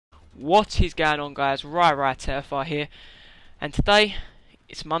What is going on, guys? RyRyTerrify here, and today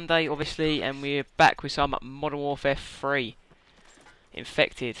it's Monday, obviously, and we're back with some Modern Warfare 3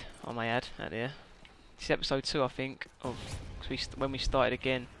 Infected. I may add that here. This is episode 2, I think, of when we started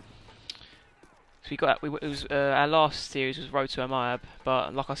again. So we got it was our last series was Road to a Moab,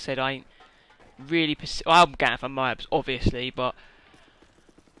 but like I said, I ain't really. I'm going for Moabs, obviously, but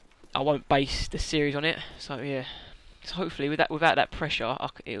I won't base the series on it. So yeah. So hopefully, without that pressure,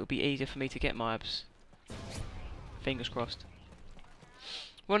 it'll be easier for me to get Moabs. Fingers crossed.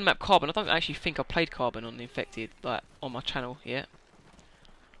 We're on the map Carbon. I don't actually think I played Carbon on the Infected, like on my channel yet.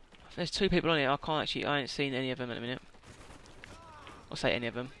 There's 2 people on it. I ain't seen any of them at the minute. I'll say any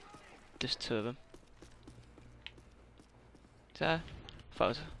of them. Just 2 of them. Is that a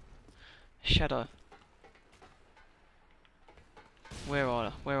photo? Shadow. Where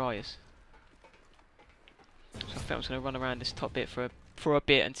are you? So I think I'm just going to run around this top bit for a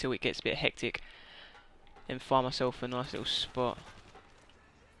bit until it gets a bit hectic, then find myself a nice little spot.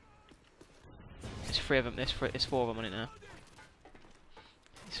 There's 3 of them. There's 4 of them on it now.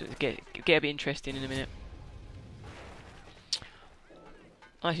 So get a bit interesting in a minute.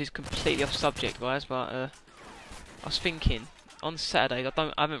 This is completely off subject, guys, but I was thinking on Saturdays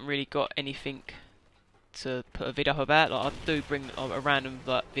I haven't really got anything to put a video up about. Like, I do bring a random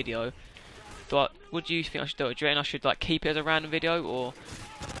video. What do you think I should do? Do you reckon I should like keep it as a random video, or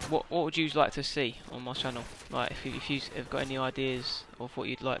what would you like to see on my channel? Like if you have got any ideas of what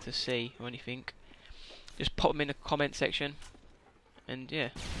you'd like to see or anything, just pop them in the comment section, and yeah,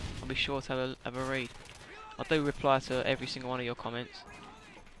 I'll be sure to have a read. I do reply to every single one of your comments.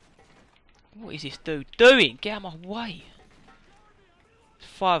 What is this dude doing? Get out of my way!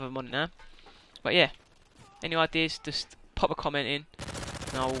 There's 5 of them on it now. But yeah, any ideas? Just pop a comment in.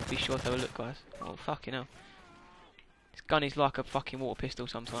 And I will be sure to have a look, guys. Oh, fucking hell. This gun is like a fucking water pistol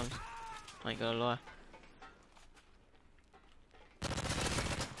sometimes. I ain't gonna lie.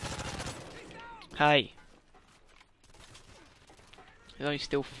 Hey! There's only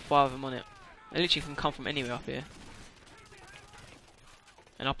still 5 of them on it. They literally can come from anywhere up here.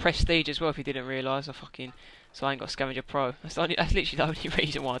 And I prestige as well, if you didn't realise. So I ain't got Scavenger Pro. That's literally the only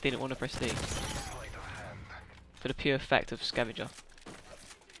reason why I didn't want a prestige. For the pure fact of Scavenger.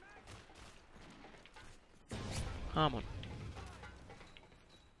 Come on.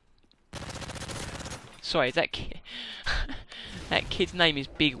 Sorry, is that kid? That kid's name is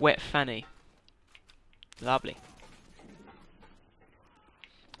Big Wet Fanny. Lovely.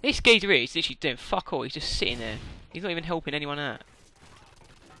 This geezer is literally doing fuck all. He's just sitting there. He's not even helping anyone out.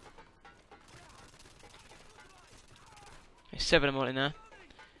 There's 7 of them on it now,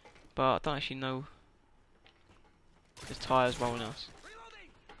 but I don't actually know. The tyres rolling us.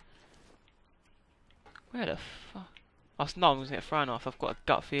 Where the fuck? I know I'm going to get thrown off. I've got a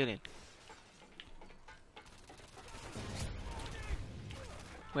gut feeling.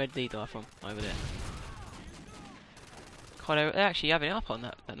 Where did he die from? Over there. God, they're actually having it up on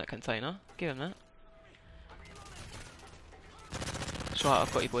that container. Give him that. That's right,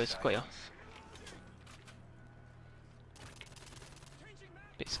 I've got you boys. Got you.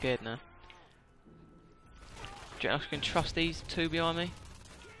 Bit scared now. Do you reckon I can trust these 2 behind me?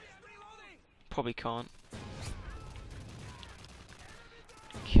 Probably can't.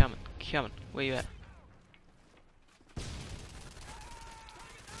 Come on, where you at?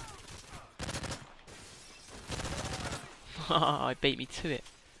 I beat me to it.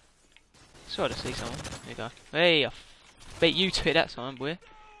 Sorry to see someone. There you go. Hey, I beat you to it that time, boy.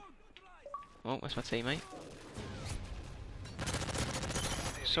 Oh, that's my teammate.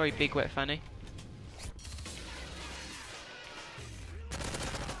 Sorry, Big Wet Fanny.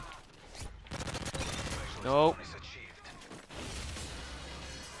 No.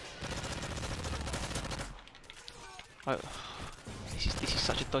 Oh, this is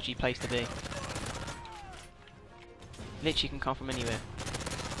such a dodgy place to be. Literally can come from anywhere.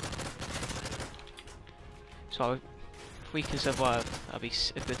 So if we can survive, that'll be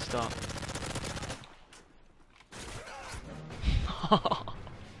a good start.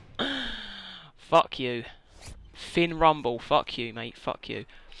 Fuck you. Finn Rumble, fuck you, mate, fuck you.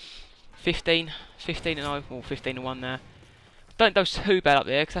 15 and 0, or 15 and 1 there. Don't go too bad up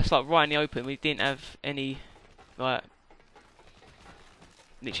there, because that's like right in the open. We didn't have any, like,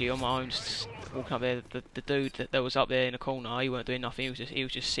 literally on my own, just walking up there. The dude that was up there in the corner, he weren't doing nothing. He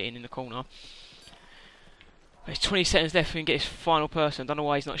was just sitting in the corner. There's 20 seconds left for him to get his final person. Don't know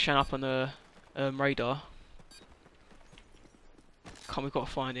why he's not showing up on the radar. We've got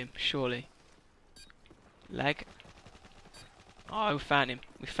to find him, surely. Lag. Oh, we found him.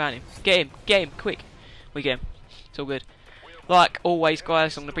 Get him, quick. We get him. It's all good. Like always,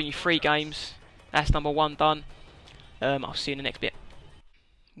 guys, I'm going to bring you 3 games. That's number 1 done. I'll see you in the next bit.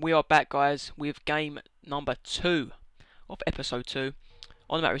 We are back, guys, with game number 2 of episode 2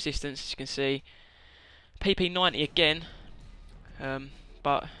 on the map Resistance. As you can see, PP90 again,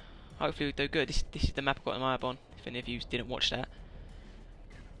 but hopefully we do good. This is the map I got in my on. If any of you didn't watch that,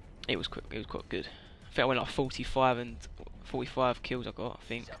 it was quite good. I think I went like 45 kills. I got. I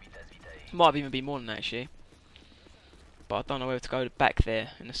think might even be more than that actually, but I don't know whether to go back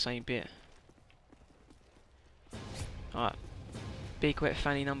there in the same bit. Alright, Big Wet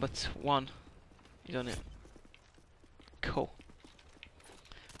Fanny number 1 is on it. Cool.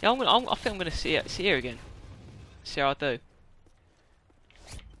 Yeah, I think I'm gonna see her again. See how I do.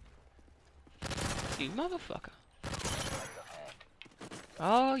 You motherfucker!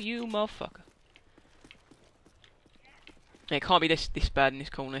 Oh, you motherfucker! It can't be this bad in this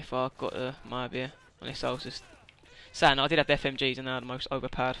corner if I got my idea. Unless I was just saying I did have the FMGs and they are the most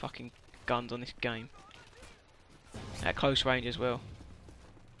overpowered fucking guns on this game. At close range as well.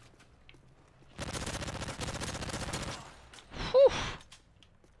 Whew.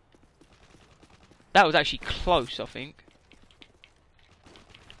 That was actually close, I think.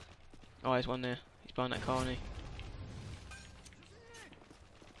 Oh, there's one there. He's behind that car, isn't he?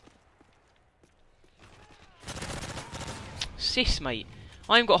 Assist, mate.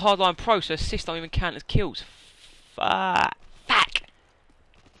 I ain't got hardline pro, so assists don't even count as kills. Fuck.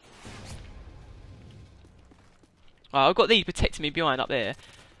 Right, I've got these protecting me behind up there.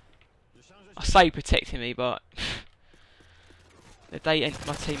 I say protecting me, but my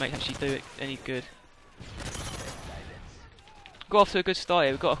teammates actually do it any good. Got off to a good start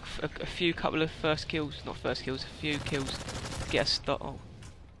here. We've got a few couple of a few kills to get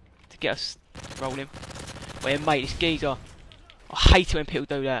us rolling. Well, yeah, mate, this geezer. I hate it when people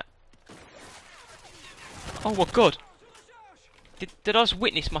do that. Oh my god! Did I just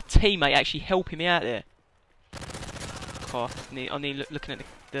witness my teammate actually helping me out there? Oh, I need looking at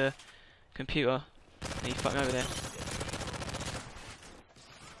the computer. I need fucking over there.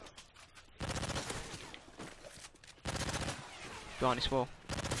 Behind this wall.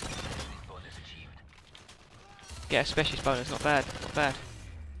 Get a specialist bonus, not bad, not bad.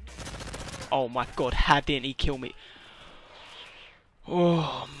 Oh my god, how didn't he kill me?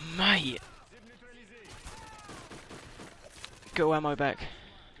 Oh, mate. Go ammo back.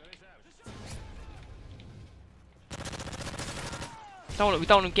 We don't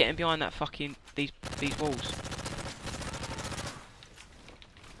want him getting behind that fucking these walls.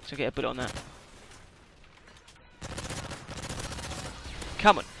 So get a bullet on that.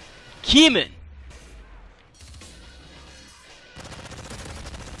 Come on, Kieman.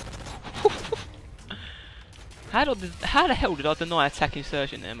 How the hell did I deny attack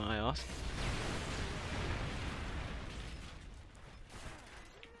insertion there, may I ask?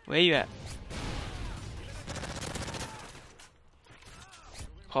 Where are you at?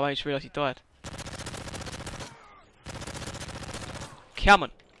 Oh, I just realised he died. Come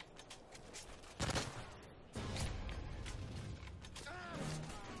on.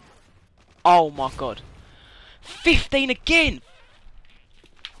 Oh my god. 15 again!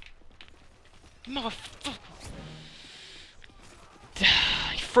 Motherfucker.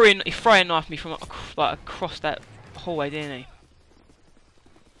 He threw a knife me from like across that hallway, didn't he?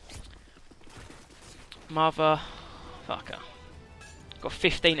 Motherfucker. Got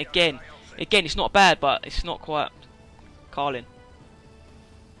 15 again. Again, it's not bad, but it's not quite Carlin.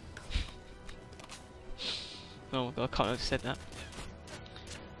 Oh my god, I can't have said that.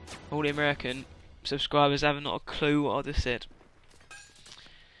 All the American subscribers have not a clue what I just said.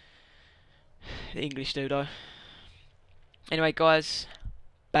 The English do though. Anyway, guys,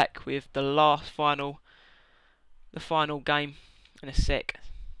 back with the final game in a sec.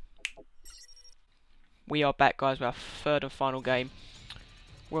 We are back, guys, with our 3rd and final game.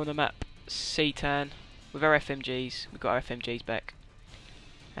 We're on the map Seatan with our FMGs. We've got our FMGs back,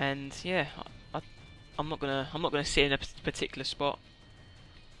 and yeah, I'm not gonna sit in a particular spot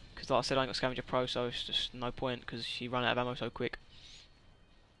because, like I said, I ain't got Scavenger Pro, so it's just no point because you run out of ammo so quick.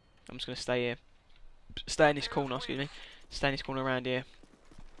 I'm just gonna stay here, stay in this corner. Excuse me, stay in this corner around here,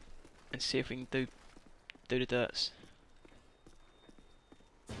 and see if we can do the dirts.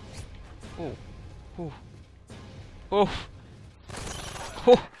 Oh, oh, oh.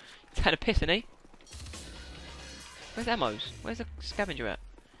 Oh, he's had a piss, isn't he? Where's Ammo's? Where's the scavenger at?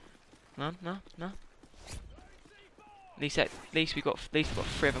 No. At least we've got 3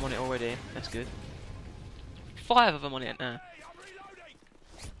 of them on it already. That's good. 5 of them on it now.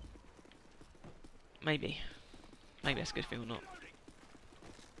 Maybe that's a good thing or not.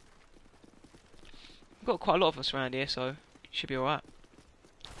 We've got quite a lot of us around here, so Should be alright.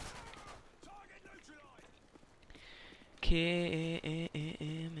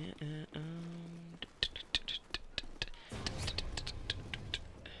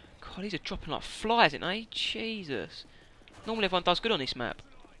 God, these are dropping like flies, ain't they? Jesus. Normally everyone does good on this map.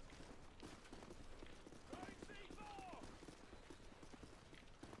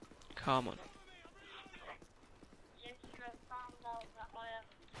 Come on.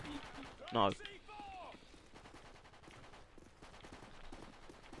 No.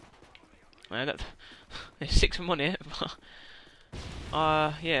 There's 6 of them on here,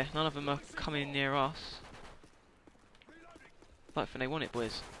 but yeah, none of them are coming near us. Like when they want it,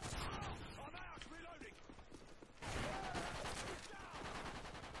 boys.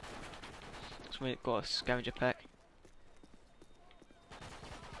 So we've got a scavenger pack.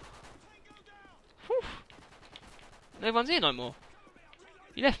 Whew. No one's here no more.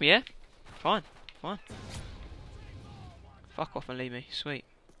 You left me, yeah? Fine, fine. Fuck off and leave me, sweet.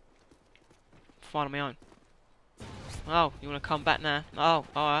 Fine on my own. Oh, you want to come back now? Oh,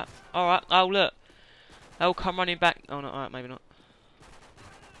 alright, alright. Oh, look. They'll come running back. Oh, no, alright, maybe not.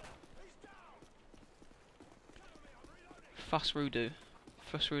 Fuss Rudu.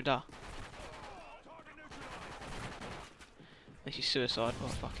 Fuss Ruda. This is suicide. Oh,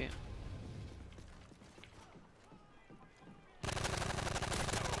 fuck it.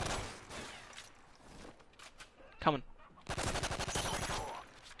 Come on.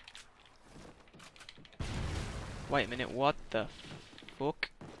 Wait a minute, what the fuck?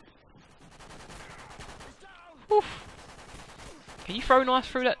 Oof. Can you throw a knife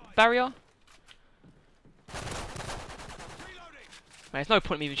through that barrier? Mate, there's no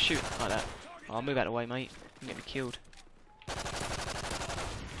point in me even shooting like that. Oh, I'll move out of the way, mate. You can get me killed.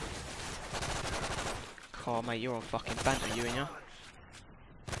 Oh, mate, you're on fucking banter, you and ya.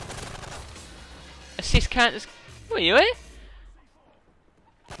 Assist counters. What are you, eh?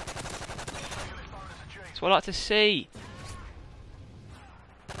 That's what I like to see.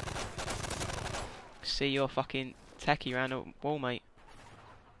 See your fucking tacky around the wall, mate.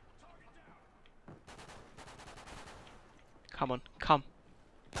 Come on, come.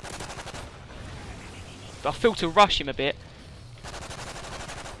 But I feel to rush him a bit.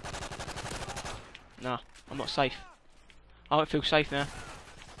 Nah, I'm not safe. I don't feel safe now.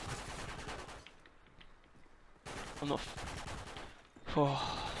 I'm not.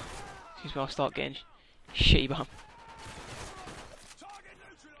 Oh, excuse me, I'll start getting shitty bum.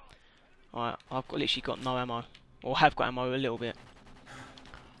 Alright, I've literally got no ammo. Or have got ammo a little bit.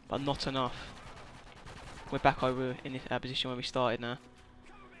 But not enough. We're back over in our position where we started now.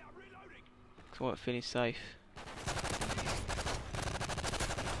 So I'm feeling safe.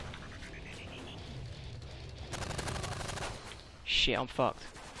 Shit, I'm fucked.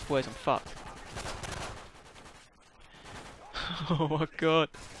 Boys, I'm fucked. Oh my god.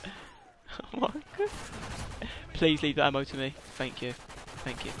 Oh my god. Please leave the ammo to me. Thank you.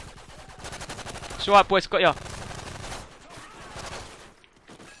 Thank you. It's alright, boys, got ya.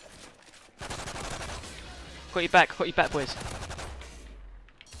 Got your back, boys.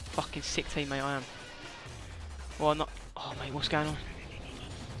 Fucking sick team, mate, I am. Well, I'm not. Oh, mate, what's going on?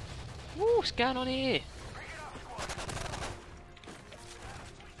 Ooh, what's going on here?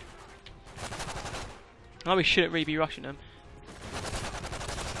 No, we shouldn't really be rushing them.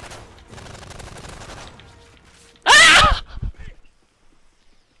 Ah!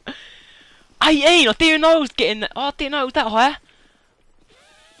 18! I didn't know I was getting that. Oh, I didn't know it was that high.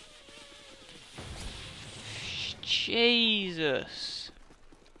 Jesus.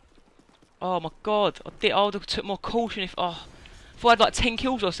 Oh my god. I would have took more caution if. Oh, if I had like 10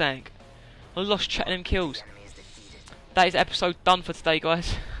 kills or something. I lost track of them kills. That is episode done for today,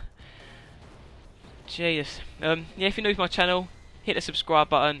 guys. Jesus. Yeah, if you're new to my channel, hit the subscribe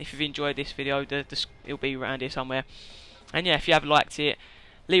button. If you've enjoyed this video, it'll be around here somewhere. And yeah, if you have liked it,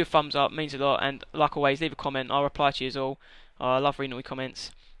 leave a thumbs up, means a lot. And like always, leave a comment. I'll reply to you all. I love reading all your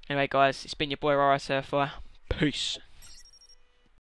comments. Anyway, guys, it's been your boy RyRyTerrify. Peace.